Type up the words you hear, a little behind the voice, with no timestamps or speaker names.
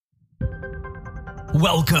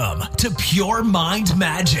Welcome to Pure Mind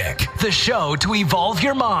Magic, the show to evolve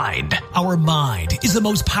your mind. Our mind is the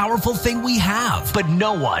most powerful thing we have, but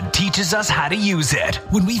no one teaches us how to use it.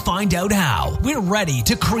 When we find out how, we're ready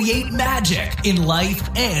to create magic in life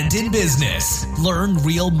and in business. Learn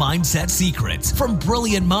real mindset secrets from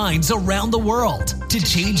brilliant minds around the world to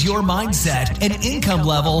change your mindset and income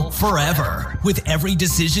level forever. With every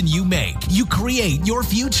decision you make, you create your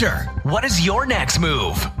future. What is your next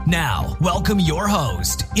move? Now, welcome your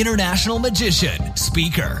host, international magician,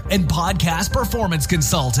 speaker, and podcast performance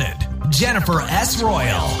consultant, Jennifer S.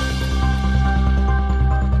 Royal.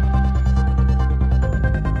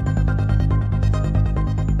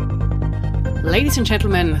 Ladies and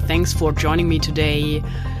gentlemen, thanks for joining me today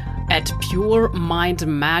at Pure Mind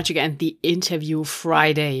Magic and the Interview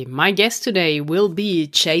Friday. My guest today will be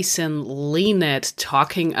Jason Linett,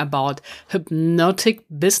 talking about hypnotic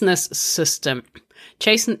business system.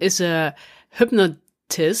 Jason is a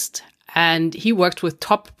hypnotist and he works with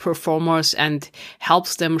top performers and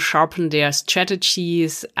helps them sharpen their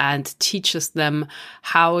strategies and teaches them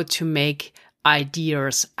how to make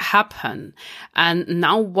ideas happen. And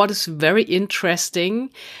now what is very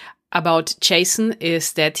interesting about Jason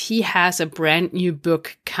is that he has a brand new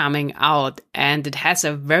book coming out, and it has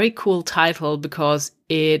a very cool title because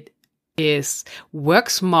it is Work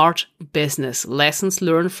Smart Business: Lessons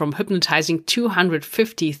Learned from Hypnotizing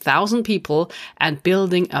 250,000 People and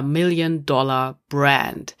Building a $1 Million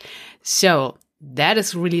Brand. So that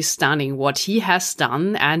is really stunning what he has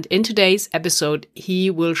done. And in today's episode, he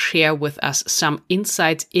will share with us some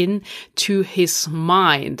insights into his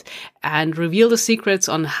mind and reveal the secrets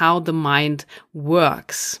on how the mind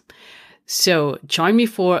works. So join me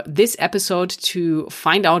for this episode to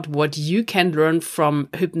find out what you can learn from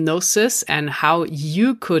hypnosis and how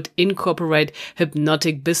you could incorporate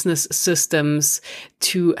hypnotic business systems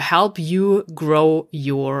to help you grow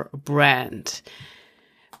your brand.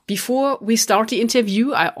 Before we start the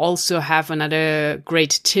interview, I also have another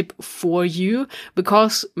great tip for you,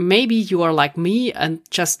 because maybe you are like me and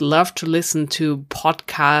just love to listen to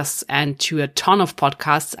podcasts and to a ton of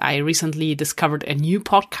podcasts. I recently discovered a new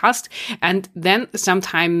podcast, and then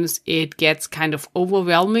sometimes it gets kind of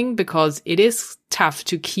overwhelming because it is tough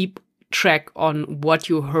to keep track on what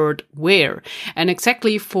you heard where. And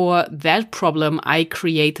exactly for that problem, I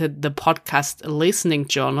created the podcast listening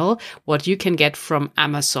journal, what you can get from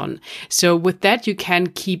Amazon. So with that, you can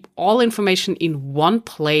keep all information in one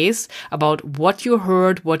place about what you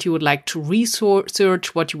heard, what you would like to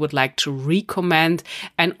research, what you would like to recommend.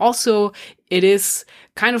 And also it is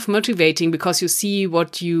kind of motivating because you see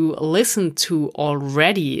what you listened to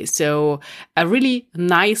already. So a really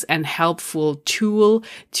nice and helpful tool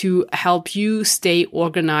to help you stay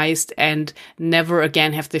organized and never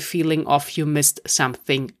again have the feeling of you missed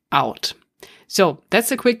something out. So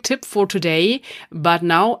that's a quick tip for today. But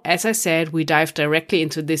now, as I said, we dive directly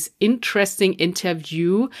into this interesting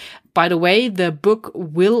interview. By the way, the book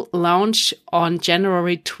will launch on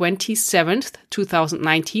January 27th,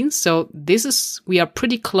 2019. So we are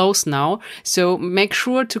pretty close now. So make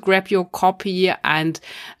sure to grab your copy. And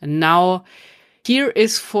now here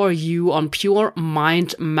is for you on Pure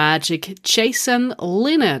Mind Magic, Jason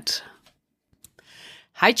Linett.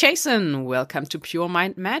 Hi, Jason. Welcome to Pure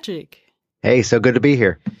Mind Magic. Hey, so good to be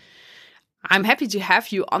here. I'm happy to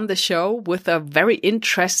have you on the show with a very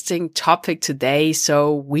interesting topic today.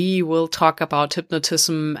 So we will talk about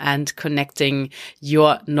hypnotism and connecting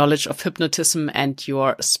your knowledge of hypnotism and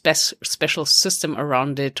your special system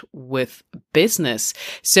around it with business.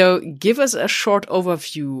 So give us a short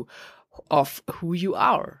overview of who you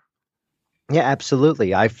are. Yeah,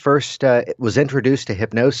 absolutely. I first was introduced to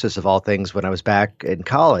hypnosis, of all things, when I was back in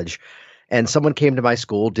college. And someone came to my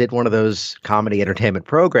school, did one of those comedy entertainment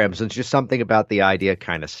programs, and just something about the idea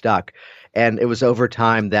kind of stuck. And it was over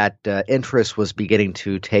time that interest was beginning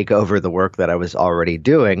to take over the work that I was already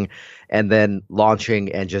doing, and then launching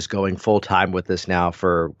and just going full time with this now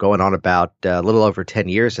for going on about a little over 10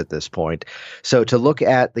 years at this point. So to look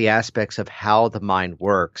at the aspects of how the mind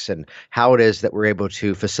works and how it is that we're able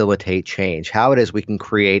to facilitate change, how it is we can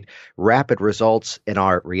create rapid results in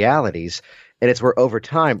our realities. And it's where over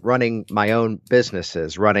time, running my own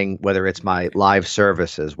businesses, running whether it's my live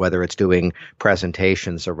services, whether it's doing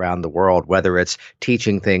presentations around the world, whether it's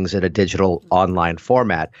teaching things in a digital online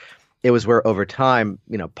format, it was where over time,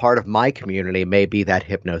 part of my community may be that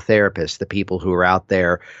hypnotherapist, the people who are out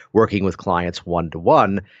there working with clients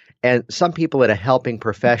one-to-one. And some people in a helping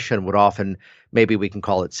profession would often, maybe we can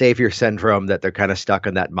call it savior syndrome, that they're kind of stuck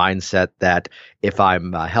in that mindset that if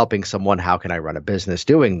I'm helping someone, how can I run a business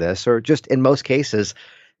doing this? Or just in most cases,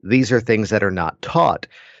 these are things that are not taught.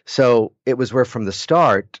 So it was where from the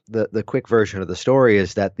start, the quick version of the story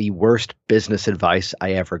is that the worst business advice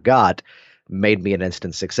I ever got made me an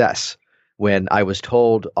instant success. When I was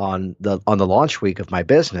told on the launch week of my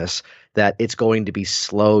business that it's going to be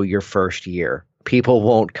slow your first year. People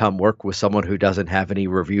won't come work with someone who doesn't have any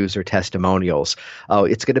reviews or testimonials. Oh,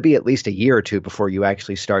 it's going to be at least a year or two before you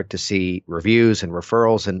actually start to see reviews and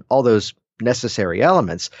referrals and all those necessary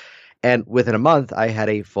elements. And within a month, I had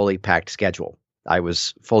a fully packed schedule. I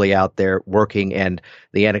was fully out there working. And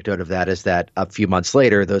the anecdote of that is that a few months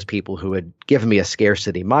later, those people who had given me a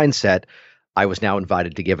scarcity mindset, I was now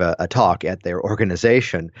invited to give a talk at their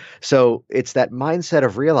organization. So it's that mindset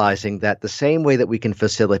of realizing that the same way that we can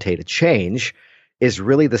facilitate a change is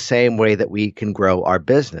really the same way that we can grow our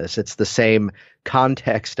business. It's the same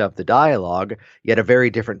context of the dialogue, yet a very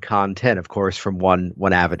different content, of course, from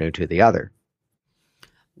one avenue to the other.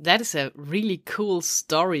 That is a really cool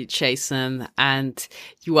story, Jason. And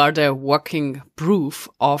you are the working proof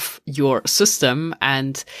of your system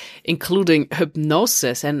and including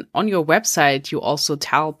hypnosis. And on your website, you also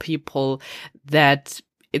tell people that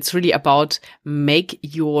it's really about make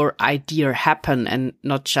your idea happen and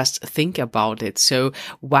not just think about it. So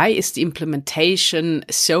why is the implementation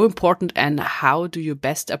so important and how do you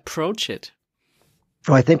best approach it?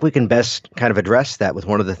 Well, I think we can best kind of address that with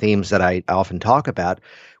one of the themes that I often talk about,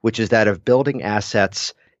 which is that of building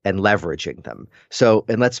assets and leveraging them. So,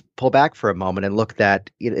 and let's pull back for a moment and look at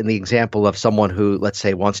in the example of someone who, let's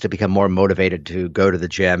say, wants to become more motivated to go to the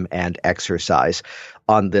gym and exercise.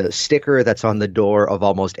 On the sticker that's on the door of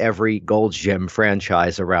almost every Gold's Gym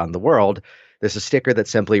franchise around the world, there's a sticker that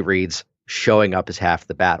simply reads, "Showing up is half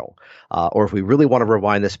the battle." Or if we really want to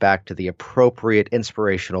rewind this back to the appropriate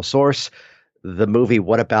inspirational source, the movie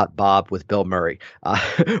What About Bob with Bill Murray,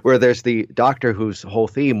 where there's the doctor whose whole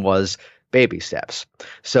theme was baby steps.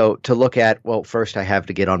 So to look at, well, first I have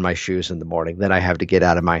to get on my shoes in the morning, then I have to get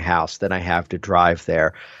out of my house, then I have to drive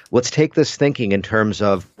there. Let's take this thinking in terms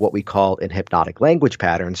of what we call in hypnotic language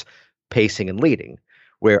patterns, pacing and leading,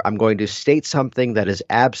 where I'm going to state something that is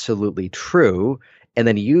absolutely true and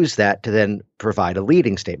then use that to then provide a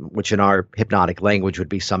leading statement, which in our hypnotic language would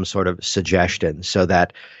be some sort of suggestion. So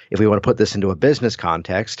that if we want to put this into a business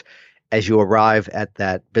context, as you arrive at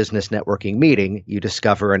that business networking meeting, you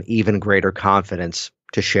discover an even greater confidence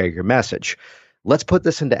to share your message. Let's put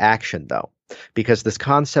this into action, though, because this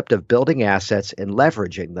concept of building assets and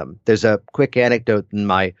leveraging them, there's a quick anecdote in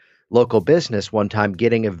my local business one time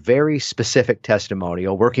getting a very specific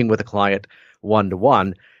testimonial, working with a client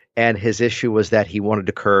one-to-one, and his issue was that he wanted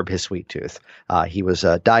to curb his sweet tooth. He was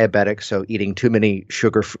diabetic, so eating too many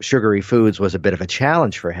sugary foods was a bit of a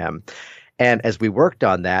challenge for him. And as we worked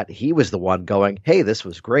on that, he was the one going, "Hey, this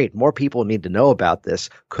was great. More people need to know about this.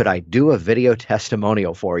 Could I do a video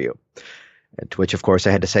testimonial for you?" And to which, of course,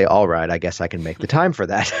 I had to say, "All right, I guess I can make the time for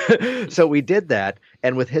that." So we did that.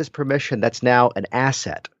 And with his permission, that's now an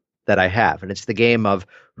asset that I have. And it's the game of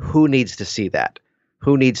who needs to see that?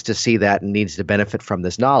 Who needs to see that and needs to benefit from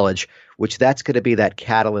this knowledge, which that's going to be that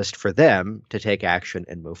catalyst for them to take action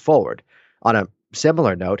and move forward. On a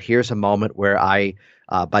similar note, here's a moment where I,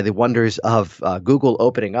 by the wonders of Google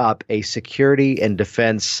opening up, a security and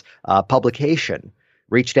defense publication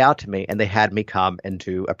reached out to me and they had me come and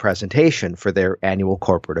do a presentation for their annual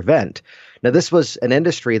corporate event. Now, this was an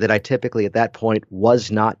industry that I typically at that point was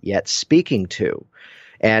not yet speaking to.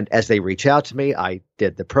 And as they reach out to me, I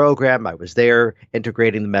did the program. I was there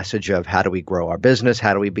integrating the message of how do we grow our business?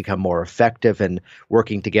 How do we become more effective and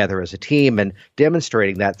working together as a team and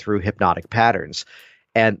demonstrating that through hypnotic patterns.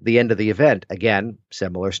 And the end of the event, again,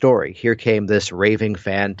 similar story. Here came this raving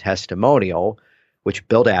fan testimonial, which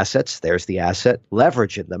built assets. There's the asset,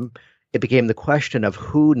 leveraging them. It became the question of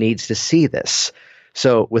who needs to see this.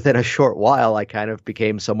 So within a short while, I kind of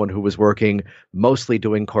became someone who was working mostly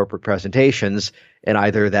doing corporate presentations in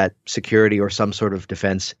either that security or some sort of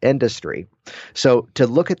defense industry. So to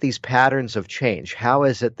look at these patterns of change, how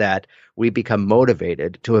is it that we become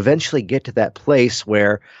motivated to eventually get to that place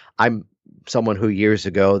where I'm someone who years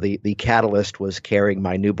ago, the catalyst was carrying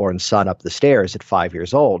my newborn son up the stairs at 5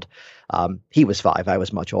 years old. He was 5. I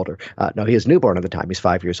was much older. No, he was newborn at the time. He's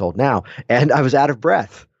 5 years old now. And I was out of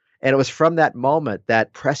breath. And it was from that moment,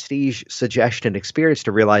 that prestige suggestion experience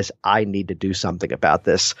to realize I need to do something about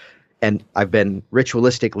this. And I've been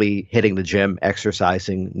ritualistically hitting the gym,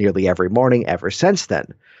 exercising nearly every morning ever since then.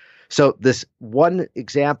 So this one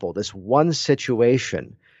example, this one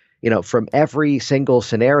situation, from every single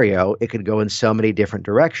scenario, it could go in so many different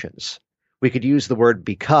directions. We could use the word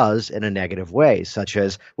because in a negative way, such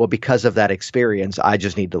as, well, because of that experience, I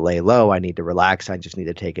just need to lay low. I need to relax. I just need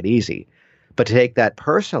to take it easy. But to take that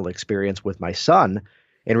personal experience with my son,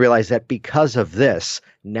 and realize that because of this,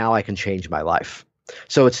 now I can change my life.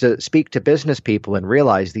 So it's to speak to business people and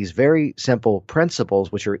realize these very simple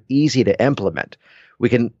principles, which are easy to implement. We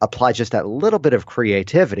can apply just that little bit of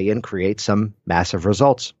creativity and create some massive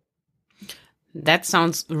results. That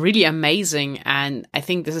sounds really amazing. And I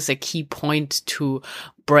think this is a key point to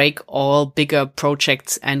break all bigger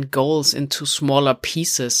projects and goals into smaller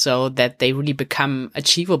pieces so that they really become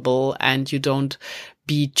achievable and you don't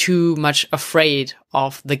be too much afraid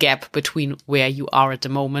of the gap between where you are at the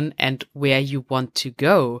moment and where you want to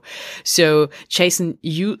go. So, Jason,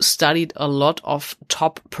 you studied a lot of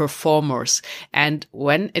top performers. And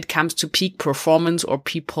when it comes to peak performance or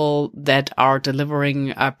people that are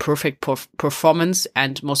delivering a perfect performance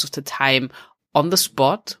and most of the time on the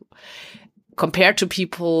spot, compared to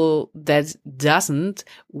people that doesn't,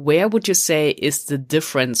 where would you say is the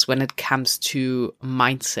difference when it comes to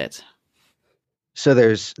mindset? So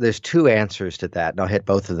there's two answers to that, and I'll hit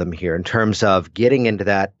both of them here in terms of getting into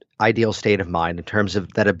that ideal state of mind, in terms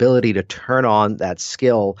of that ability to turn on that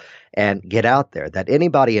skill and get out there. That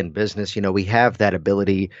anybody in business, we have that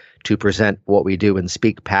ability to present what we do and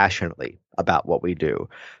speak passionately about what we do.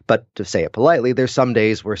 But to say it politely, there's some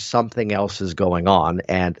days where something else is going on,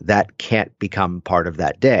 and that can't become part of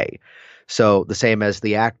that day. So the same as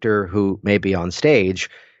the actor who may be on stage,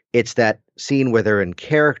 it's that scene where they're in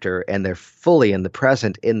character and they're fully in the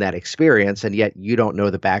present in that experience, and yet you don't know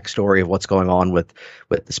the backstory of what's going on with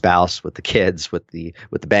the spouse, with the kids, with the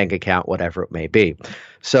bank account, whatever it may be.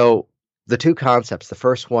 So the two concepts, the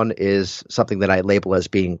first one is something that I label as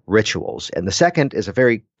being rituals, and the second is a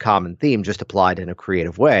very common theme just applied in a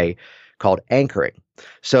creative way called anchoring.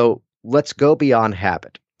 So let's go beyond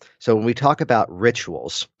habit. So when we talk about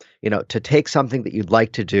rituals, to take something that you'd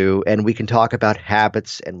like to do, and we can talk about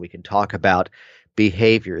habits and we can talk about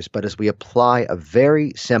behaviors, but as we apply a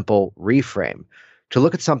very simple reframe to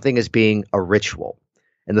look at something as being a ritual.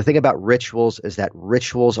 And the thing about rituals is that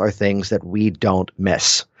rituals are things that we don't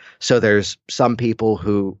miss. So there's some people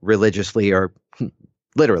who religiously are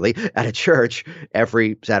literally at a church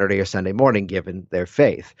every Saturday or Sunday morning given their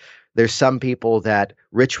faith. There's some people that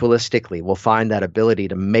ritualistically will find that ability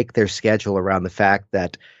to make their schedule around the fact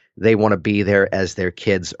that they want to be there as their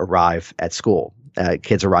kids arrive at school.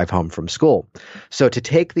 Kids arrive home from school. So to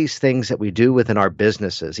take these things that we do within our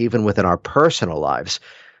businesses, even within our personal lives,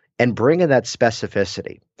 and bring in that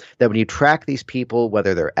specificity, that when you track these people,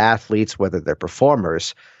 whether they're athletes, whether they're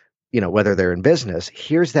performers, whether they're in business,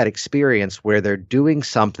 here's that experience where they're doing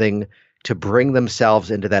something to bring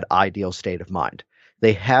themselves into that ideal state of mind.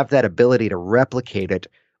 They have that ability to replicate it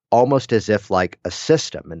almost as if like a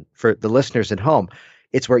system. And for the listeners at home,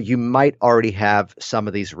 it's where you might already have some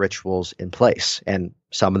of these rituals in place, and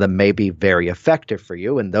some of them may be very effective for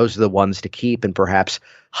you, and those are the ones to keep and perhaps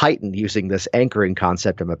heighten using this anchoring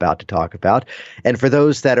concept I'm about to talk about. And for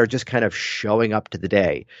those that are just kind of showing up to the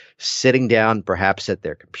day, sitting down perhaps at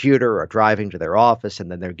their computer or driving to their office,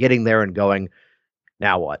 and then they're getting there and going,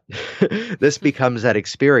 now what? This becomes that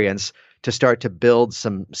experience to start to build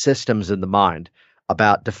some systems in the mind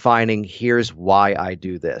about defining, here's why I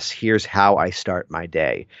do this. Here's how I start my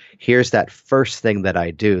day. Here's that first thing that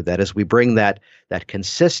I do. That as we bring that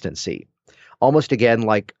consistency, almost again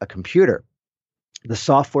like a computer, the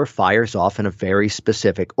software fires off in a very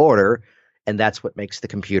specific order, and that's what makes the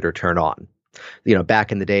computer turn on.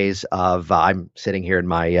 Back in the days of, I'm sitting here in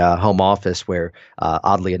my home office where,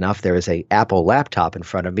 oddly enough, there is a Apple laptop in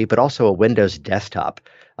front of me, but also a Windows desktop.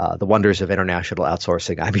 The wonders of international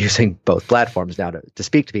outsourcing. I'm using both platforms now to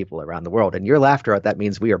speak to people around the world. And your laughter, that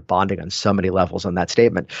means we are bonding on so many levels on that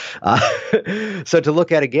statement. So to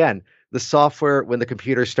look at, again, the software, when the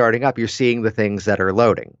computer's starting up, you're seeing the things that are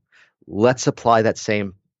loading. Let's apply that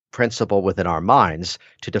same principle within our minds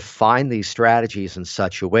to define these strategies in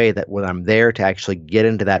such a way that when I'm there to actually get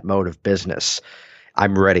into that mode of business,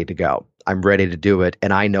 I'm ready to go. I'm ready to do it,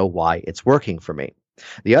 and I know why it's working for me.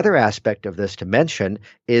 The other aspect of this to mention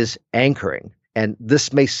is anchoring. And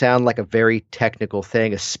this may sound like a very technical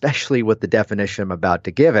thing, especially with the definition I'm about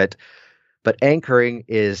to give it. But anchoring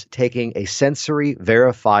is taking a sensory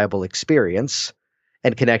verifiable experience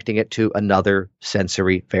and connecting it to another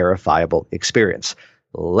sensory verifiable experience.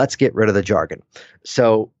 Let's get rid of the jargon.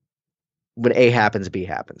 So when A happens, B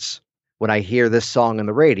happens. When I hear this song on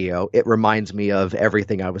the radio, it reminds me of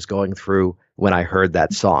everything I was going through when I heard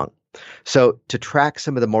that song. So to track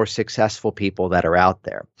some of the more successful people that are out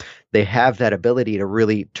there, they have that ability to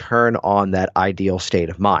really turn on that ideal state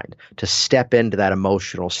of mind, to step into that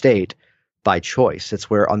emotional state by choice. It's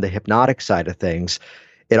where on the hypnotic side of things,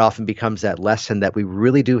 it often becomes that lesson that we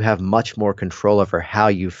really do have much more control over how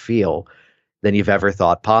you feel than you've ever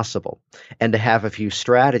thought possible, and to have a few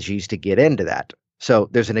strategies to get into that. So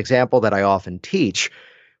there's an example that I often teach,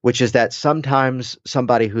 which is that sometimes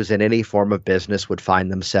somebody who's in any form of business would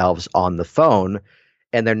find themselves on the phone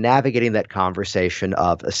and they're navigating that conversation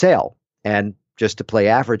of a sale. And just to play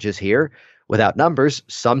averages here, without numbers,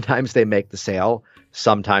 sometimes they make the sale,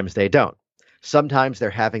 sometimes they don't. Sometimes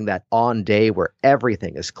they're having that on day where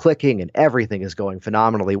everything is clicking and everything is going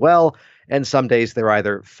phenomenally well. And some days they're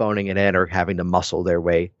either phoning it in or having to muscle their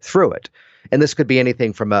way through it. And this could be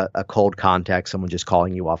anything from a cold contact, someone just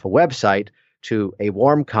calling you off a website, to a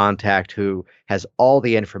warm contact who has all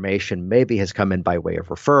the information, maybe has come in by way of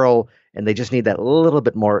referral, and they just need that little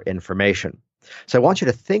bit more information. So I want you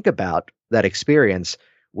to think about that experience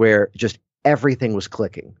where just everything was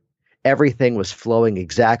clicking. Everything was flowing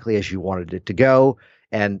exactly as you wanted it to go.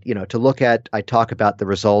 And, to look at, I talk about the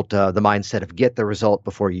result, the mindset of get the result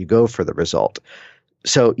before you go for the result.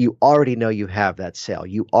 So you already know you have that sale.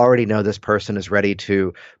 You already know this person is ready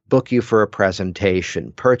to book you for a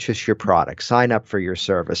presentation, purchase your product, sign up for your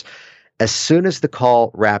service. As soon as the call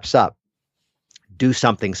wraps up, do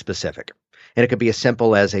something specific. And it could be as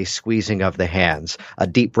simple as a squeezing of the hands, a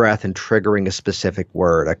deep breath and triggering a specific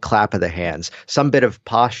word, a clap of the hands, some bit of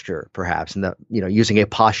posture, perhaps. And using a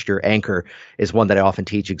posture anchor is one that I often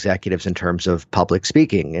teach executives in terms of public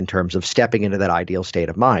speaking, in terms of stepping into that ideal state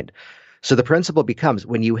of mind. So the principle becomes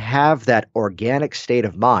when you have that organic state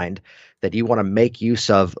of mind that you want to make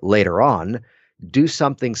use of later on, do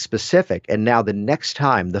something specific. And now the next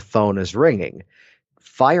time the phone is ringing,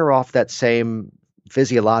 fire off that same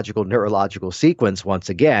physiological, neurological sequence once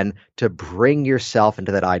again to bring yourself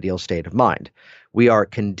into that ideal state of mind. We are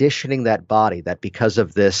conditioning that body that because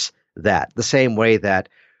of this, that, the same way that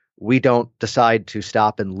we don't decide to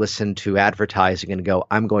stop and listen to advertising and go,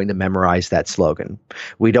 I'm going to memorize that slogan.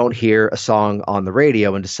 We don't hear a song on the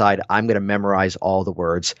radio and decide, I'm going to memorize all the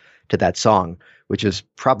words to that song, which is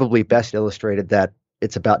probably best illustrated that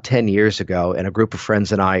it's about 10 years ago, and a group of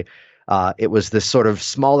friends and I, it was this sort of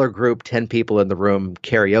smaller group, 10 people in the room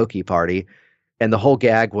karaoke party. And the whole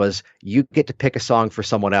gag was you get to pick a song for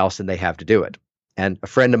someone else and they have to do it. And a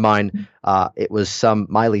friend of mine, it was some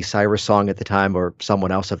Miley Cyrus song at the time or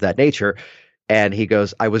someone else of that nature. And he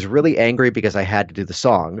goes, I was really angry because I had to do the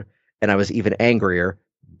song. And I was even angrier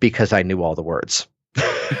because I knew all the words.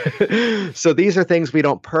 So these are things we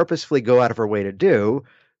don't purposefully go out of our way to do.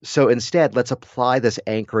 So instead, let's apply this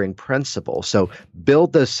anchoring principle. So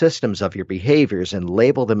build those systems of your behaviors and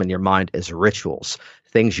label them in your mind as rituals,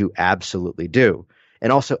 things you absolutely do.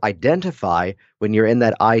 And also identify when you're in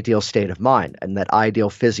that ideal state of mind and that ideal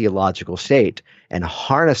physiological state and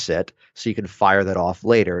harness it so you can fire that off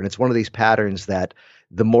later. And it's one of these patterns that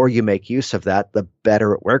the more you make use of that, the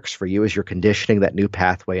better it works for you as you're conditioning that new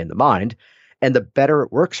pathway in the mind. And the better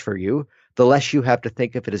it works for you, the less you have to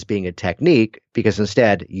think of it as being a technique, because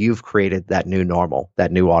instead you've created that new normal,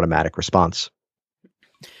 that new automatic response.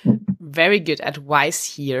 Very good advice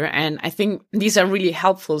here. And I think these are really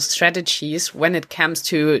helpful strategies when it comes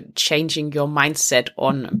to changing your mindset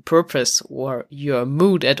on purpose or your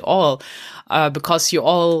mood at all. Because you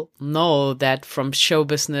all know that from show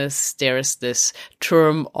business, there is this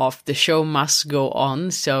term of the show must go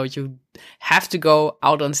on. So you have to go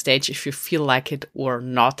out on stage if you feel like it or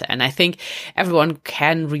not. And I think everyone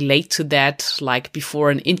can relate to that, like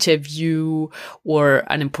before an interview or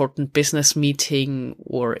an important business meeting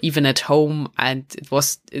or even at home. And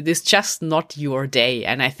it is just not your day.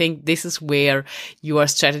 And I think this is where your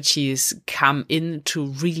strategies come in to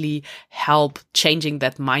really help changing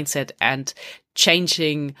that mindset and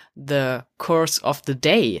changing the course of the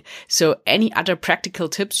day. So any other practical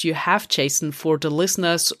tips you have, Jason, for the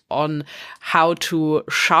listeners on how to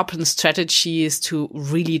sharpen strategies to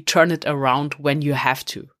really turn it around when you have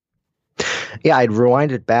to? Yeah, I'd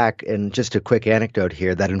rewind it back, and just a quick anecdote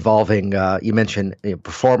here that involving, you mentioned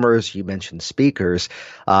performers, you mentioned speakers.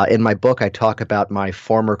 In my book, I talk about my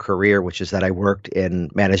former career, which is that I worked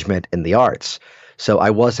in management in the arts. So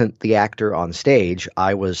I wasn't the actor on stage.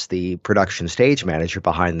 I was the production stage manager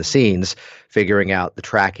behind the scenes, figuring out the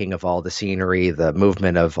tracking of all the scenery, the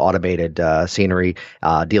movement of automated scenery,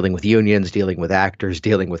 dealing with unions, dealing with actors,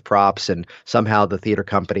 dealing with props. And somehow the theater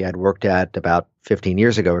company I'd worked at about 15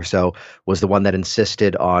 years ago or so was the one that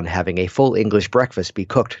insisted on having a full English breakfast be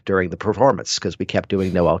cooked during the performance because we kept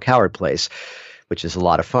doing Noel Coward plays, which is a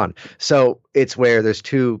lot of fun. So it's where there's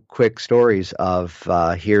two quick stories of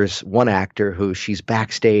here's one actor who she's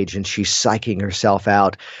backstage and she's psyching herself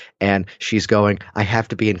out and she's going, I have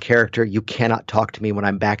to be in character. You cannot talk to me when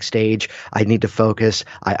I'm backstage. I need to focus.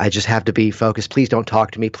 I just have to be focused. Please don't talk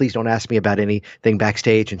to me. Please don't ask me about anything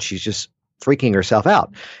backstage. And she's just freaking herself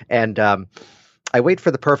out. And I wait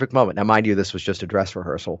for the perfect moment. Now, mind you, this was just a dress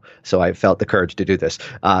rehearsal, so I felt the courage to do this.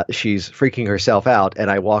 She's freaking herself out,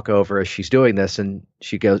 and I walk over as she's doing this, and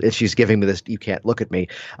she goes, and she's giving me this, "You can't look at me."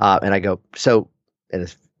 And I go, so, in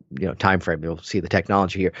this, time frame, you'll see the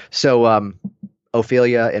technology here. So,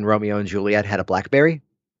 Ophelia and Romeo and Juliet had a BlackBerry.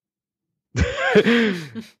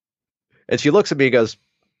 And she looks at me and goes,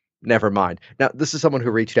 "Never mind." Now, this is someone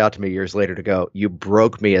who reached out to me years later to go, "You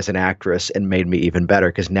broke me as an actress and made me even better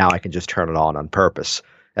because now I can just turn it on purpose."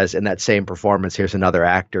 As in that same performance, here's another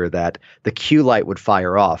actor that the cue light would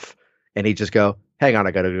fire off and he'd just go, "Hang on,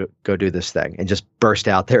 I got to go do this thing," and just burst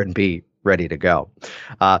out there and be ready to go.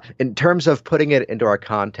 In terms of putting it into our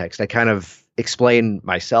context, I kind of explain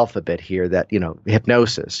myself a bit here that,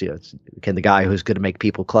 hypnosis, can the guy who's going to make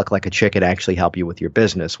people cluck like a chicken actually help you with your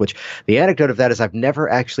business? Which the anecdote of that is I've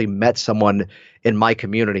never actually met someone in my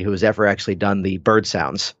community who has ever actually done the bird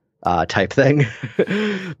sounds type thing.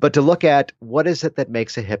 But to look at what is it that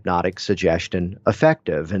makes a hypnotic suggestion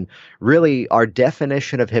effective? And really our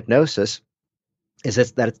definition of hypnosis is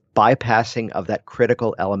that it's bypassing of that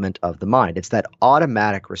critical element of the mind. It's that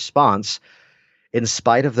automatic response in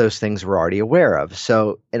spite of those things we're already aware of.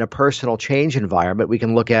 So in a personal change environment, we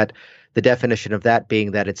can look at the definition of that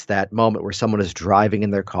being that it's that moment where someone is driving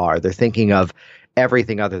in their car. They're thinking of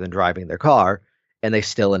everything other than driving their car, and they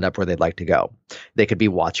still end up where they'd like to go. They could be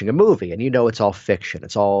watching a movie, and it's all fiction.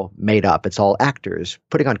 It's all made up. It's all actors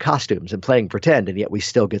putting on costumes and playing pretend, and yet we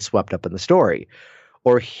still get swept up in the story.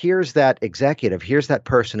 Or here's that executive, here's that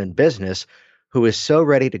person in business who is so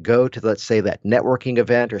ready to go to, let's say, that networking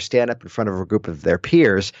event or stand up in front of a group of their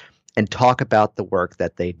peers and talk about the work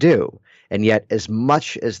that they do. And yet, as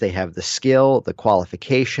much as they have the skill, the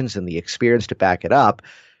qualifications, and the experience to back it up,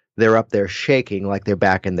 they're up there shaking like they're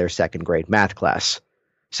back in their second grade math class.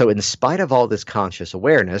 So in spite of all this conscious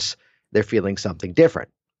awareness, they're feeling something different.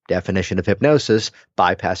 Definition of hypnosis,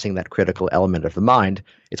 bypassing that critical element of the mind.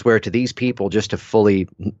 It's where to these people, just to fully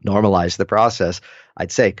normalize the process,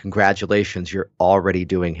 I'd say, congratulations, you're already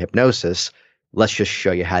doing hypnosis. Let's just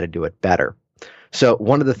show you how to do it better. So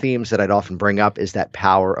one of the themes that I'd often bring up is that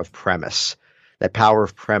power of premise. That power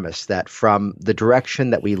of premise, that from the direction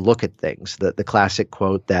that we look at things, the classic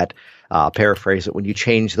quote that, paraphrase it, when you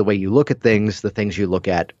change the way you look at things, the things you look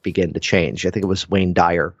at begin to change. I think it was Wayne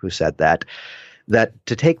Dyer who said that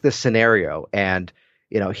to take this scenario and,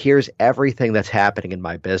 here's everything that's happening in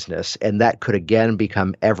my business, and that could again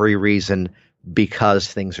become every reason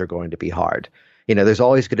because things are going to be hard. There's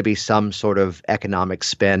always going to be some sort of economic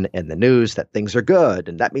spin in the news that things are good,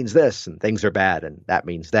 and that means this, and things are bad, and that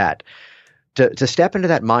means that. To step into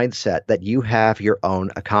that mindset that you have your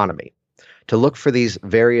own economy, to look for these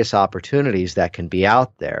various opportunities that can be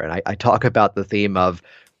out there. And I talk about the theme of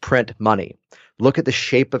print money. Look at the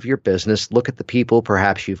shape of your business. Look at the people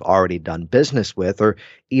perhaps you've already done business with, or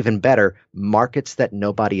even better, markets that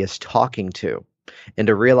nobody is talking to. And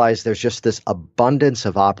to realize there's just this abundance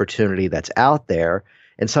of opportunity that's out there.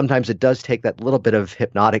 And sometimes it does take that little bit of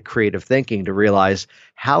hypnotic creative thinking to realize,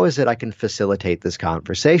 how is it I can facilitate this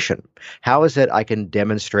conversation? How is it I can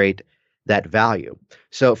demonstrate that value?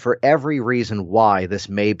 So for every reason why this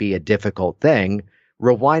may be a difficult thing,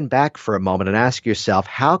 rewind back for a moment and ask yourself,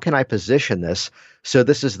 how can I position this so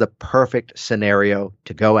this is the perfect scenario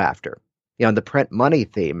to go after? In the print money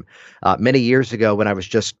theme, many years ago when I was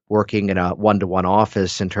just working in a one-to-one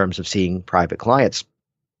office in terms of seeing private clients,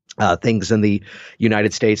 things in the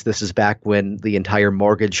United States, this is back when the entire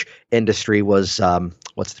mortgage industry was,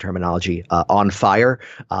 what's the terminology, on fire,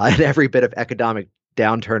 and every bit of economic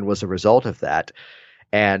downturn was a result of that.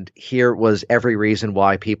 And here was every reason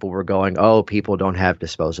why people were going, people don't have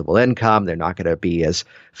disposable income. They're not going to be as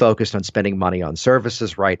focused on spending money on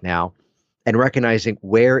services right now. And recognizing,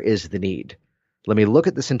 where is the need? Let me look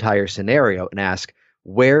at this entire scenario and ask,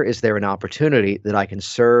 where is there an opportunity that I can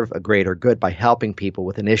serve a greater good by helping people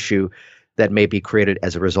with an issue that may be created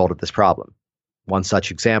as a result of this problem? One such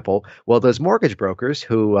example, those mortgage brokers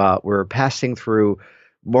who were passing through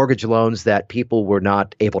mortgage loans that people were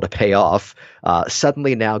not able to pay off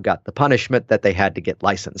suddenly now got the punishment that they had to get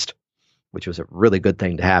licensed, which was a really good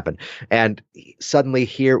thing to happen. And suddenly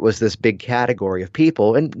here was this big category of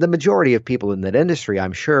people, and the majority of people in that industry,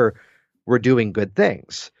 I'm sure, were doing good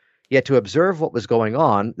things. Yet to observe what was going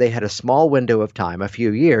on, they had a small window of time, a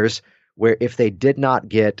few years, where if they did not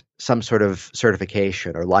get some sort of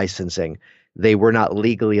certification or licensing, they were not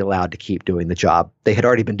legally allowed to keep doing the job they had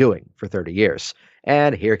already been doing for 30 years.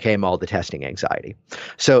 And here came all the testing anxiety.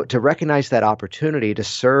 So to recognize that opportunity to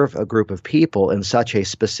serve a group of people in such a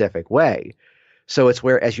specific way. So it's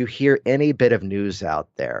where, as you hear any bit of news out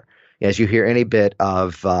there, as you hear any bit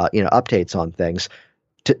of updates on things,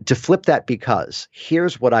 to flip that, because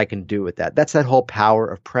here's what I can do with that. That's that whole power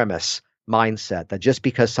of premise mindset, that just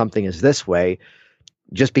because something is this way,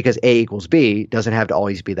 just because A equals B doesn't have to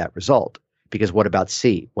always be that result. Because what about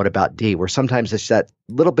C? What about D? Where sometimes it's that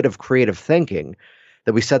little bit of creative thinking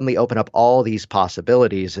that we suddenly open up all these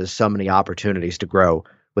possibilities as so many opportunities to grow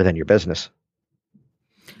within your business.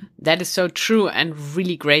 That is so true, and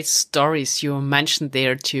really great stories you mentioned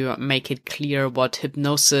there to make it clear what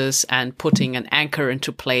hypnosis and putting an anchor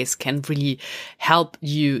into place can really help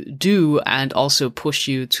you do, and also push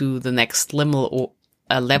you to the next level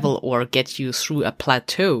or get you through a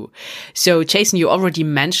plateau. So Jason, you already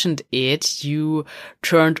mentioned it. You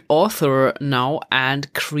turned author now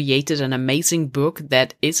and created an amazing book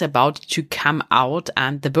that is about to come out.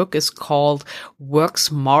 And the book is called Work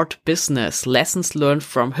Smart Business: Lessons Learned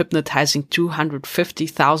from Hypnotizing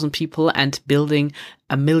 250,000 People and Building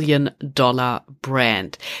a $1 million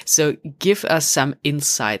brand. So give us some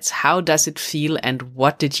insights. How does it feel, and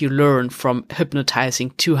what did you learn from hypnotizing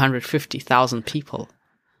 250,000 people?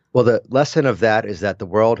 Well, the lesson of that is that the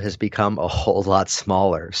world has become a whole lot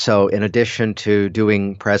smaller. So in addition to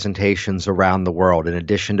doing presentations around the world, in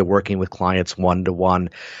addition to working with clients one-to-one,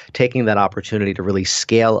 taking that opportunity to really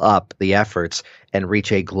scale up the efforts and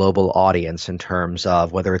reach a global audience in terms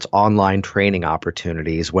of whether it's online training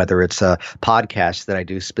opportunities, whether it's a podcast that I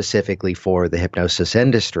do specifically for the hypnosis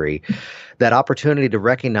industry, that opportunity to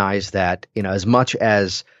recognize that, as much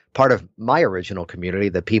as part of my original community,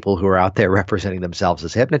 the people who are out there representing themselves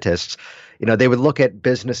as hypnotists, they would look at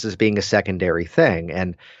business as being a secondary thing.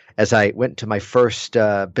 And as I went to my first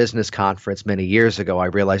business conference many years ago, I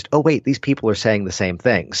realized, oh, wait, these people are saying the same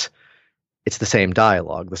things. It's the same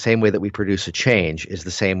dialogue. The same way that we produce a change is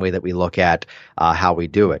the same way that we look at how we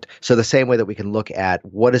do it. So the same way that we can look at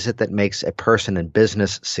what is it that makes a person in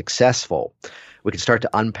business successful, we can start to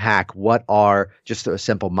unpack what are just a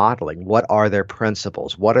simple modeling. What are their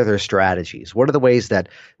principles? What are their strategies? What are the ways that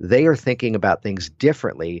they are thinking about things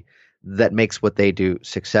differently that makes what they do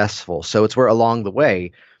successful? So it's where along the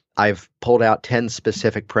way, I've pulled out 10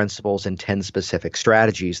 specific principles and 10 specific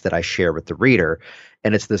strategies that I share with the reader.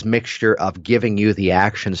 And it's this mixture of giving you the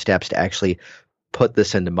action steps to actually put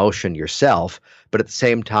this into motion yourself, but at the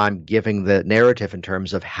same time, giving the narrative in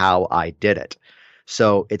terms of how I did it.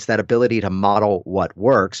 So it's that ability to model what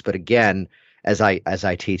works. But again, as I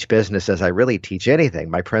teach business, as I really teach anything,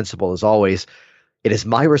 my principle is always, it is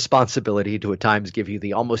my responsibility to at times give you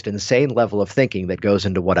the almost insane level of thinking that goes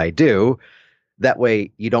into what I do. That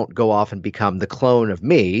way you don't go off and become the clone of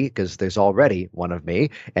me, because there's already one of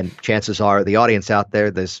me. And chances are the audience out there,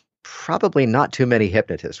 there's probably not too many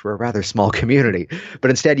hypnotists. We're a rather small community,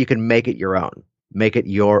 but instead you can make it your own. Make it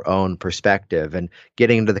your own perspective, and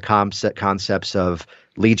getting into the concepts of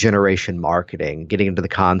lead generation marketing, getting into the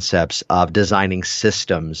concepts of designing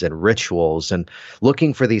systems and rituals, and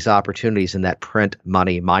looking for these opportunities in that print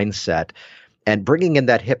money mindset, and bringing in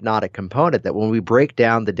that hypnotic component, that when we break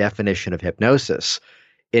down the definition of hypnosis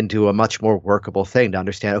into a much more workable thing to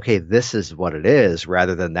understand, okay, this is what it is,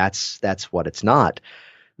 rather than that's what it's not.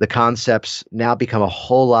 The concepts now become a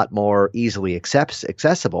whole lot more easily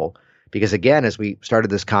accessible. Because again, as we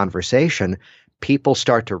started this conversation, people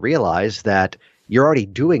start to realize that you're already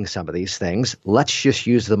doing some of these things. Let's just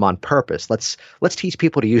use them on purpose. Let's teach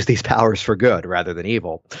people to use these powers for good rather than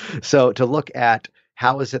evil. So to look at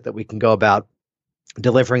how is it that we can go about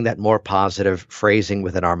delivering that more positive phrasing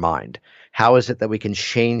within our mind? How is it that we can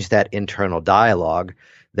change that internal dialogue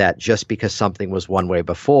that just because something was one way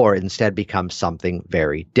before, instead becomes something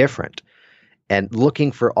very different? And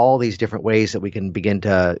looking for all these different ways that we can begin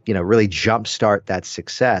to, really jumpstart that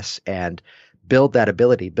success and build that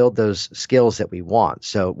ability, build those skills that we want.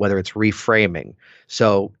 So whether it's reframing,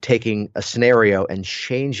 so taking a scenario and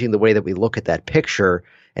changing the way that we look at that picture,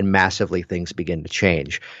 and massively things begin to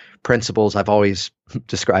change. Principles, I've always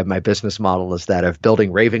described my business model as that of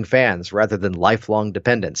building raving fans rather than lifelong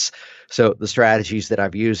dependents. So the strategies that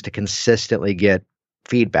I've used to consistently get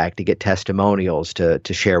feedback, to get testimonials, to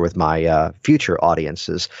share with my future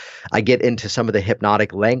audiences, I get into some of the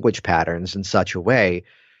hypnotic language patterns in such a way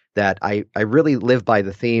that I really live by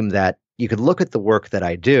the theme that you could look at the work that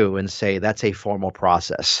I do and say that's a formal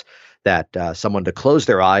process, that someone to close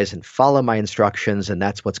their eyes and follow my instructions, and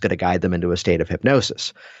that's what's going to guide them into a state of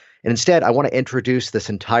hypnosis. And instead, I want to introduce this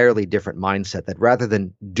entirely different mindset that rather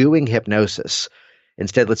than doing hypnosis,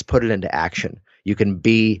 instead, let's put it into action. You can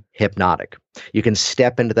be hypnotic. You can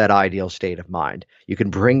step into that ideal state of mind. You can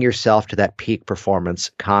bring yourself to that peak performance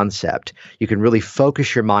concept. You can really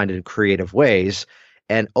focus your mind in creative ways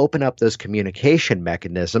and open up those communication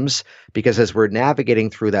mechanisms. Because as we're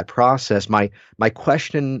navigating through that process, my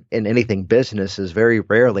question in anything business is very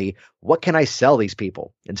rarely, what can I sell these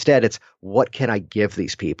people? Instead, it's what can I give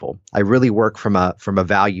these people? I really work from a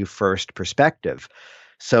value first perspective.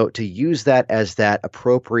 So to use that as that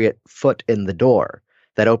appropriate foot in the door,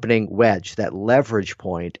 that opening wedge, that leverage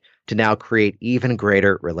point to now create even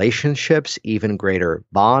greater relationships, even greater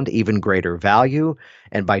bond, even greater value.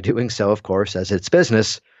 And by doing so, of course, as it's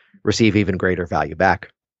business, receive even greater value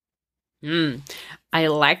back. I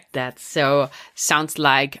like that. So sounds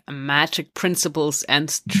like magic principles and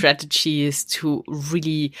strategies to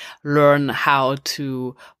really learn how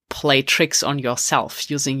to play tricks on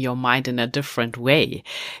yourself using your mind in a different way.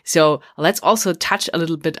 So let's also touch a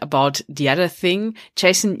little bit about the other thing.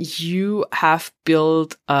 Jason, you have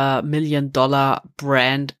built a $1 million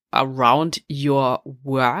brand around your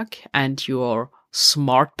work and your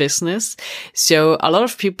smart business. So a lot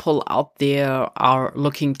of people out there are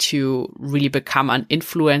looking to really become an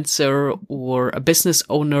influencer or a business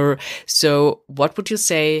owner. So what would you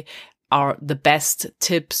say are the best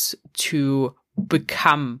tips to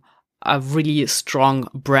become a really strong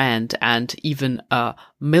brand and even a $1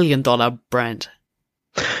 million brand?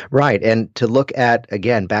 Right. And to look at,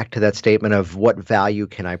 again, back to that statement of what value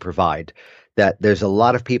can I provide? That there's a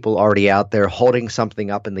lot of people already out there holding something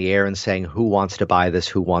up in the air and saying, who wants to buy this?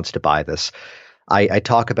 Who wants to buy this? I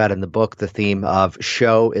talk about in the book the theme of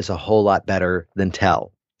show is a whole lot better than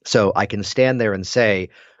tell. So I can stand there and say,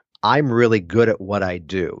 I'm really good at what I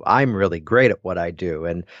do. I'm really great at what I do.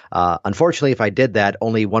 And unfortunately, if I did that,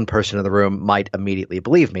 only one person in the room might immediately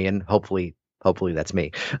believe me, and hopefully that's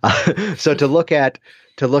me. So to look at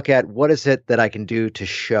what is it that I can do to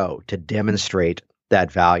show, to demonstrate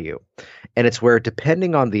that value. And it's where,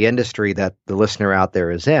 depending on the industry that the listener out there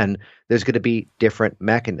is in, there's going to be different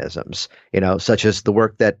mechanisms, such as the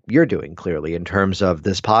work that you're doing clearly in terms of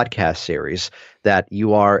this podcast series, that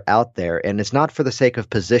you are out there. And it's not for the sake of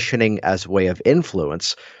positioning as a way of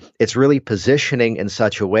influence. It's really positioning in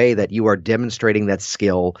such a way that you are demonstrating that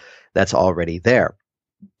skill that's already there.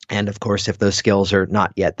 And of course, if those skills are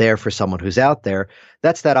not yet there for someone who's out there,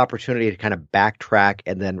 that's that opportunity to kind of backtrack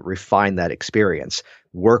and then refine that experience,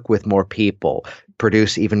 work with more people,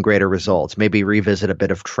 produce even greater results, maybe revisit a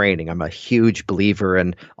bit of training. I'm a huge believer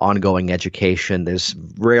in ongoing education. There's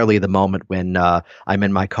rarely the moment when I'm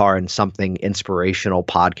in my car and something inspirational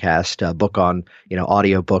podcast, a book on,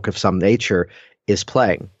 audio book of some nature is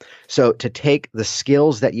playing. So to take the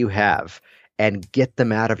skills that you have and get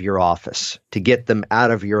them out of your office, to get them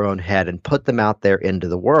out of your own head and put them out there into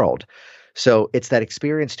the world. So it's that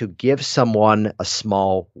experience to give someone a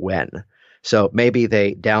small win. So maybe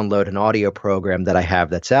they download an audio program that I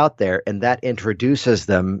have that's out there, and that introduces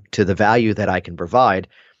them to the value that I can provide,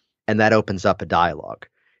 and that opens up a dialogue.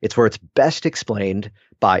 It's where it's best explained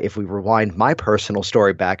by, if we rewind my personal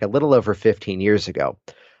story back a little over 15 years ago.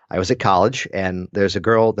 I was at college, and there's a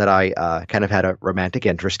girl that I kind of had a romantic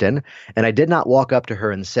interest in, and I did not walk up to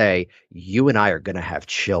her and say, you and I are going to have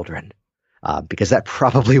children, because that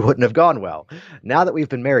probably wouldn't have gone well. Now that we've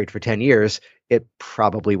been married for 10 years, it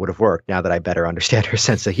probably would have worked, now that I better understand her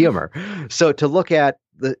sense of humor. So to look at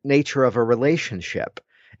the nature of a relationship,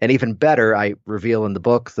 and even better, I reveal in the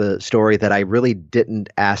book the story that I really didn't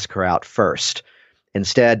ask her out first.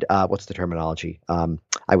 Instead, what's the terminology?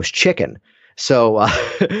 I was chicken. So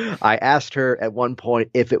I asked her at one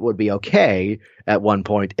point if it would be okay at one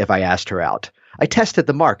point if I asked her out. I tested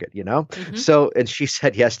the market, Mm-hmm. So, and she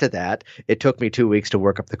said yes to that. It took me 2 weeks to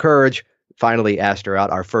work up the courage. Finally asked her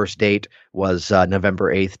out. Our first date was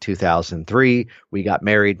November 8th, 2003. We got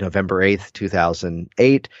married November 8th,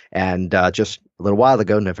 2008. And just a little while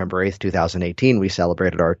ago, November 8th, 2018, we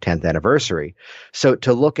celebrated our 10th anniversary. So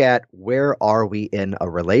to look at where are we in a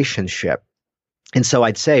relationship. And so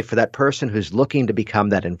I'd say for that person who's looking to become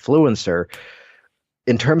that influencer,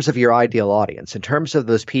 in terms of your ideal audience, in terms of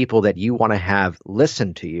those people that you want to have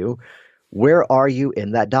listen to you, where are you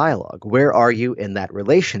in that dialogue? Where are you in that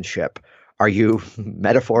relationship? Are you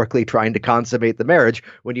metaphorically trying to consummate the marriage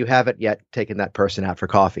when you haven't yet taken that person out for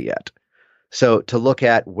coffee yet? So to look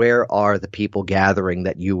at where are the people gathering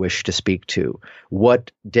that you wish to speak to?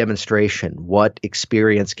 What demonstration, what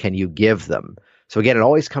experience can you give them? So again, it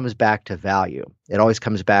always comes back to value. It always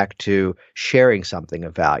comes back to sharing something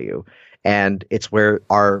of value. And it's where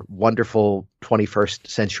our wonderful 21st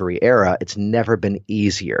century era, it's never been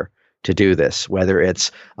easier to do this, whether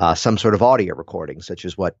it's some sort of audio recording, such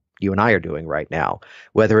as what you and I are doing right now,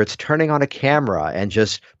 whether it's turning on a camera and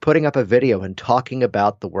just putting up a video and talking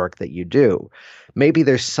about the work that you do. Maybe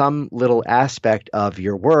there's some little aspect of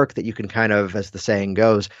your work that you can kind of, as the saying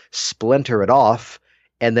goes, splinter it off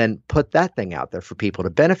and then put that thing out there for people to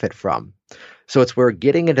benefit from. So it's where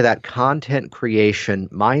getting into that content creation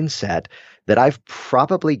mindset that I've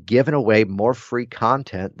probably given away more free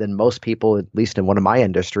content than most people, at least in one of my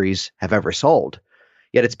industries, have ever sold.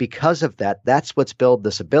 Yet it's because of that. That's what's built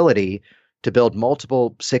this ability to build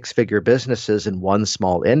multiple six-figure businesses in one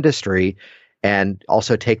small industry and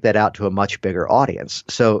also take that out to a much bigger audience.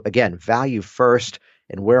 So again, value first,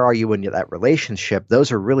 and where are you in that relationship?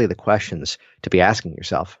 Those are really the questions to be asking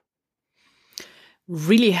yourself.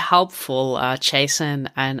 Really helpful, Jason.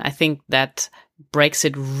 And I think that breaks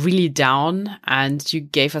it really down, and you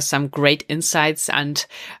gave us some great insights, and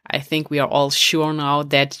I think we are all sure now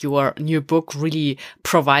that your new book really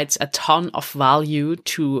provides a ton of value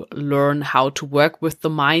to learn how to work with the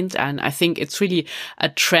mind. And I think it's really a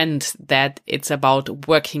trend that it's about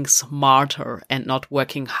working smarter and not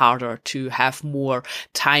working harder to have more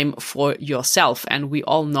time for yourself. And we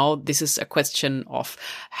all know this is a question of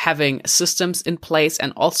having systems in place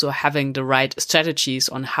and also having the right strategies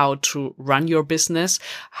on how to run your business,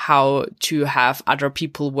 how to have other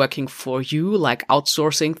people working for you, like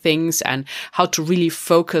outsourcing things, and how to really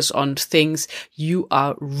focus on things you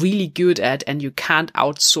are really good at and you can't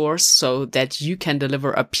outsource, so that you can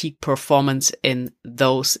deliver a peak performance in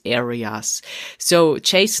those areas. So,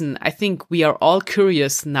 Jason, I think we are all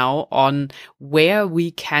curious now on where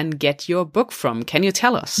we can get your book from. Can you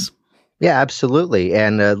tell us? Yeah, absolutely.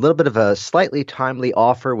 And a little bit of a slightly timely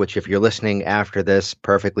offer, which if you're listening after this,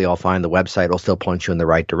 perfectly all fine. The website will still point you in the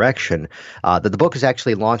right direction. That the book is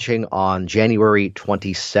actually launching on January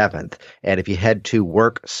 27th. And if you head to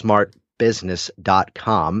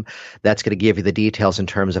worksmartbusiness.com, that's going to give you the details in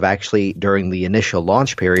terms of actually during the initial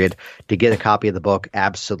launch period to get a copy of the book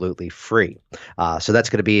absolutely free. So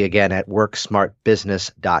that's going to be, again, at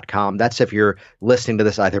worksmartbusiness.com. That's if you're listening to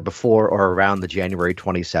this either before or around the January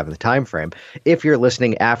 27th timeframe. If you're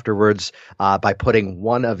listening afterwards, by putting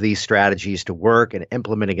one of these strategies to work and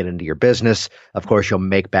implementing it into your business, of course, you'll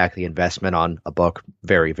make back the investment on a book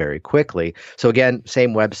very, very quickly. So again,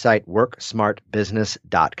 same website,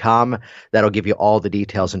 worksmartbusiness.com. That'll give you all the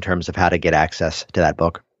details in terms of how to get access to that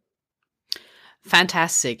book.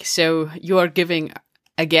 Fantastic. So you are giving,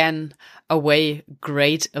 again, away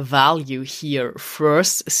great value here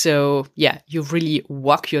first. So yeah, you really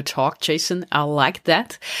walk your talk, Jason. I like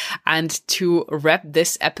that. And to wrap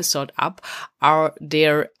this episode up, are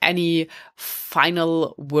there any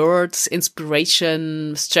final words,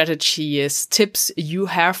 inspiration, strategies, tips you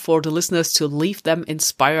have for the listeners to leave them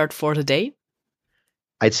inspired for the day?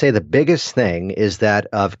 I'd say the biggest thing is that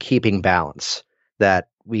of keeping balance, that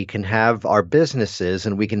we can have our businesses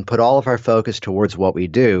and we can put all of our focus towards what we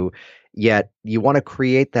do, yet you want to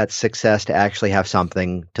create that success to actually have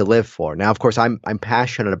something to live for. Now, of course, I'm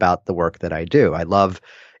passionate about the work that I do. I love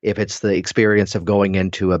if it's the experience of going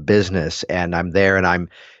into a business and I'm there and I'm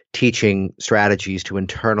teaching strategies to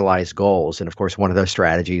internalize goals. And of course, one of those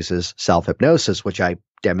strategies is self-hypnosis, which I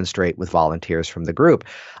demonstrate with volunteers from the group.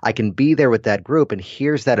 I can be there with that group, and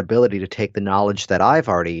here's that ability to take the knowledge that I've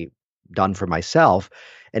already done for myself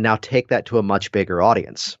and now take that to a much bigger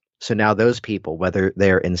audience. So now those people, whether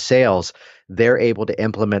they're in sales, they're able to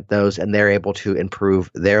implement those and they're able to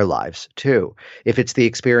improve their lives too. If it's the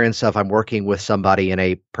experience of I'm working with somebody in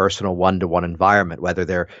a personal one-to-one environment, whether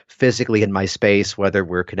they're physically in my space, whether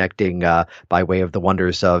we're connecting by way of the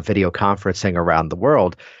wonders of video conferencing around the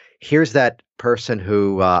world, here's that person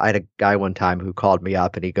who I had a guy one time who called me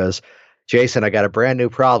up and he goes, Jason, I got a brand new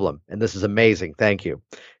problem, and this is amazing. Thank you.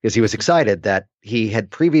 Because he was excited that he had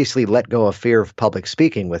previously let go of fear of public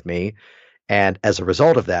speaking with me. And as a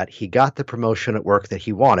result of that, he got the promotion at work that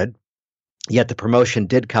he wanted. Yet the promotion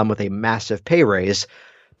did come with a massive pay raise,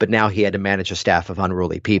 but now he had to manage a staff of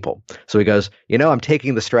unruly people. So he goes, I'm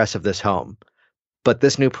taking the stress of this home, but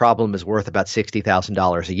this new problem is worth about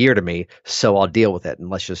 $60,000 a year to me, so I'll deal with it. And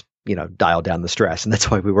let's just, dial down the stress. And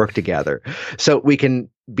that's why we work together. So we can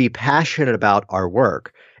be passionate about our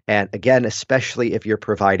work. And again, especially if you're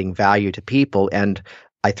providing value to people, and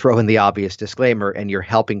I throw in the obvious disclaimer, and you're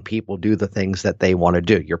helping people do the things that they want to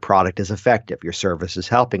do. Your product is effective. Your service is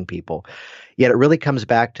helping people. Yet it really comes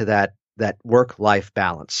back to that work-life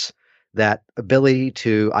balance. That ability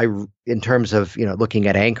to, in terms of, looking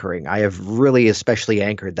at anchoring, I have really especially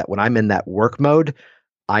anchored that when I'm in that work mode,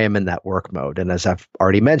 I am in that work mode. And as I've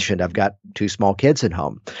already mentioned, I've got 2 small kids at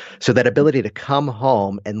home. So that ability to come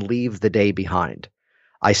home and leave the day behind.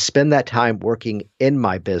 I spend that time working in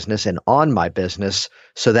my business and on my business,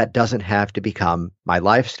 so that doesn't have to become my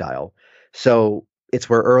lifestyle. So it's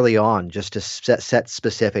where early on, just to set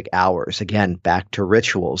specific hours, again, back to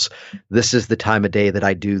rituals. This is the time of day that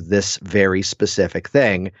I do this very specific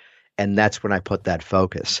thing. And that's when I put that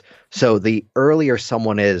focus. So the earlier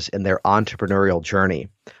someone is in their entrepreneurial journey,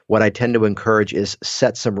 what I tend to encourage is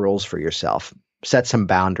set some rules for yourself, set some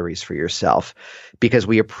boundaries for yourself, because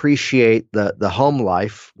we appreciate the home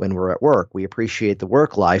life when we're at work. We appreciate the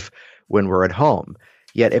work life when we're at home.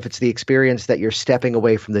 Yet if it's the experience that you're stepping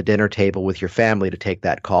away from the dinner table with your family to take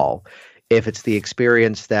that call, if it's the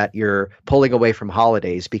experience that you're pulling away from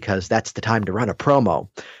holidays because that's the time to run a promo,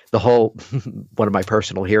 the whole one of my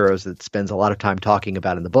personal heroes that spends a lot of time talking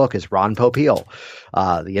about in the book is Ron Popeil,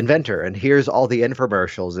 the inventor. And here's all the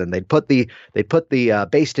infomercials, and they'd put the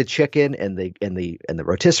basted chicken in the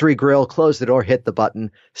rotisserie grill, close the door, hit the button,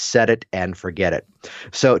 set it, and forget it.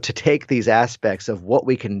 So to take these aspects of what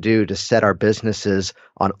we can do to set our businesses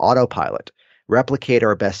on autopilot, replicate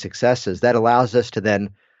our best successes, that allows us to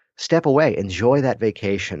then step away, enjoy that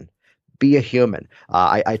vacation, be a human.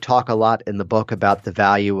 I talk a lot in the book about the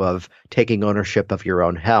value of taking ownership of your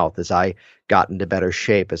own health as I got into better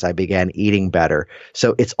shape, as I began eating better.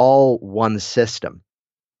 So it's all one system.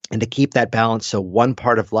 And to keep that balance so one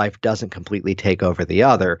part of life doesn't completely take over the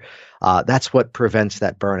other, that's what prevents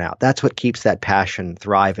that burnout. That's what keeps that passion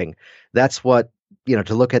thriving. That's what,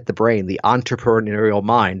 to look at the brain, the entrepreneurial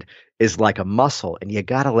mind is like a muscle, and you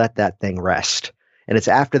got to let that thing rest. And it's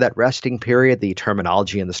after that resting period, the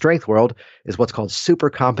terminology in the strength world is what's called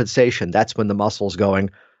supercompensation. That's when the muscle's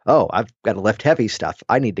going, oh, I've got to lift heavy stuff.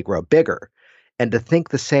 I need to grow bigger. And to think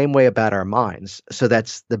the same way about our minds. So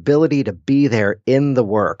that's the ability to be there in the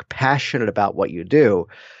work, passionate about what you do.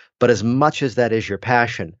 But as much as that is your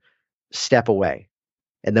passion, step away.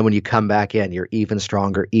 And then when you come back in, you're even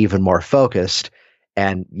stronger, even more focused,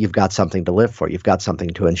 and you've got something to live for. You've got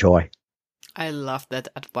something to enjoy. I love that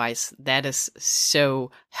advice. That is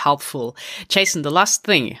so helpful. Jason, the last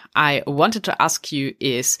thing I wanted to ask you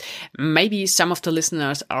is, maybe some of the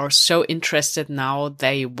listeners are so interested now,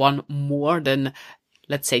 they want more than,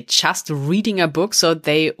 let's say, just reading a book. So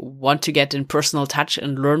they want to get in personal touch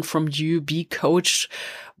and learn from you, be coached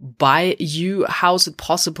by you. How is it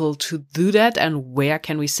possible to do that, and where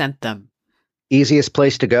can we send them? Easiest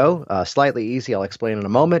place to go, slightly easy, I'll explain in a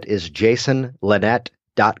moment, is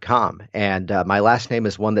jasonlinett.com. And my last name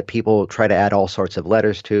is one that people try to add all sorts of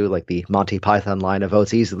letters to, like the Monty Python line of, oh,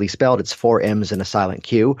 it's easily spelled. It's 4 M's and a silent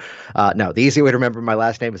Q. No, the easy way to remember my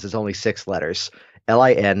last name is it's only 6 letters,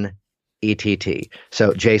 Linett.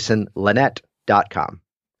 So jasonlinett.com.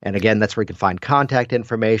 And again, that's where you can find contact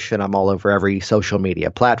information. I'm all over every social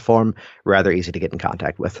media platform, rather easy to get in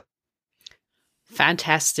contact with.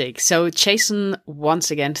 Fantastic. So Jason,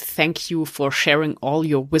 once again, thank you for sharing all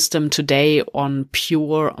your wisdom today on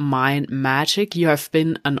Pure Mind Magic. You have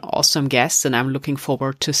been an awesome guest, and I'm looking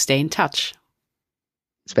forward to stay in touch.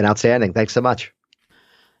 It's been outstanding. Thanks so much.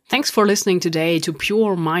 Thanks for listening today to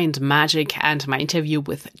Pure Mind Magic and my interview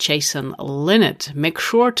with Jason Linett. Make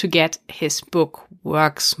sure to get his book,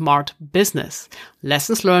 Work Smart Business: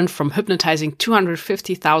 Lessons Learned from Hypnotizing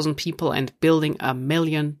 250,000 People and Building a $1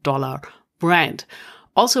 Million Brand.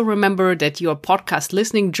 Also remember that your podcast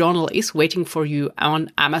listening journal is waiting for you on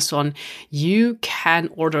Amazon. You can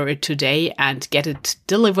order it today and get it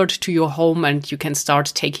delivered to your home, and you can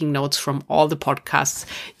start taking notes from all the podcasts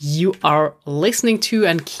you are listening to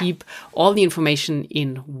and keep all the information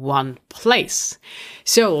in one place.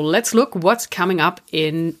 So let's look what's coming up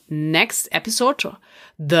in next episode.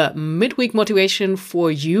 The midweek motivation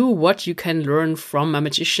for you, what you can learn from a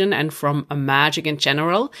magician and from a magic in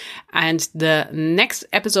general. And the next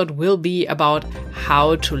episode will be about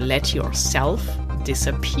how to let yourself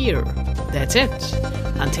disappear. That's it.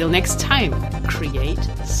 Until next time, create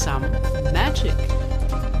some magic.